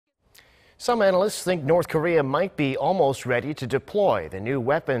Some analysts think North Korea might be almost ready to deploy the new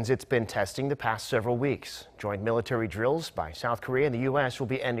weapons it's been testing the past several weeks. Joint military drills by South Korea and the U.S. will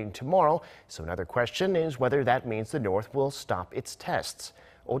be ending tomorrow, so another question is whether that means the North will stop its tests.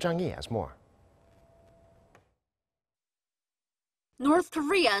 Jung-hee has more. North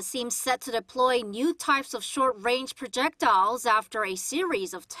Korea seems set to deploy new types of short-range projectiles after a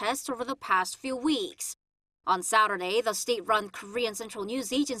series of tests over the past few weeks. On Saturday, the state-run Korean Central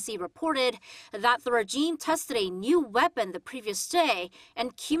News Agency reported that the regime tested a new weapon the previous day,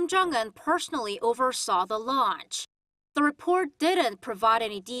 and Kim Jong-un personally oversaw the launch. The report didn't provide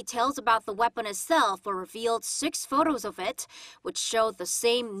any details about the weapon itself, but revealed 6 photos of it, which showed the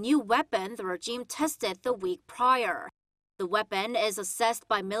same new weapon the regime tested the week prior. The weapon is assessed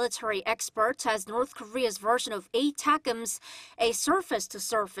by military experts as North Korea's version of ATACMS, a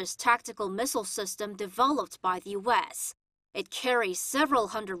surface-to-surface tactical missile system developed by the U.S. It carries several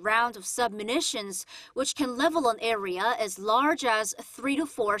hundred rounds of submunitions, which can level an area as large as 3 to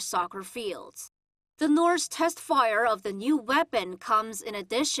 4 soccer fields. The North's test fire of the new weapon comes in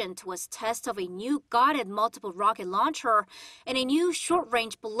addition to its test of a new guided multiple rocket launcher and a new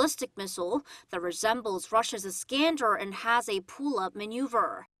short-range ballistic missile that resembles Russia's Iskander and has a pull-up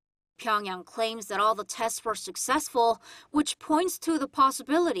maneuver. Pyongyang claims that all the tests were successful, which points to the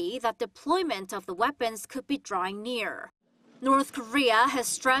possibility that deployment of the weapons could be drawing near. North Korea has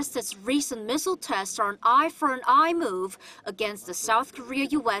stressed its recent missile tests are an eye-for-an-eye move against the South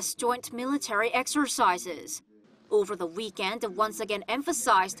Korea-U.S. joint military exercises. Over the weekend, it once again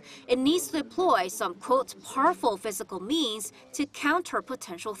emphasized it needs to deploy some, quote, powerful physical means to counter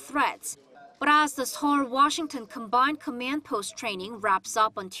potential threats. But as the Seoul-Washington Combined Command Post training wraps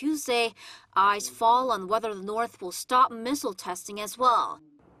up on Tuesday, eyes fall on whether the North will stop missile testing as well.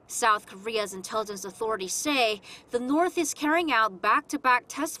 South Korea's intelligence authorities say the North is carrying out back-to-back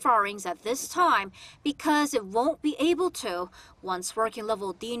test firings at this time because it won't be able to once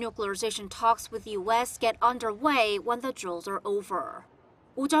working-level denuclearization talks with the U.S. get underway when the drills are over.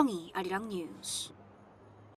 Jung-hee, Arirang News.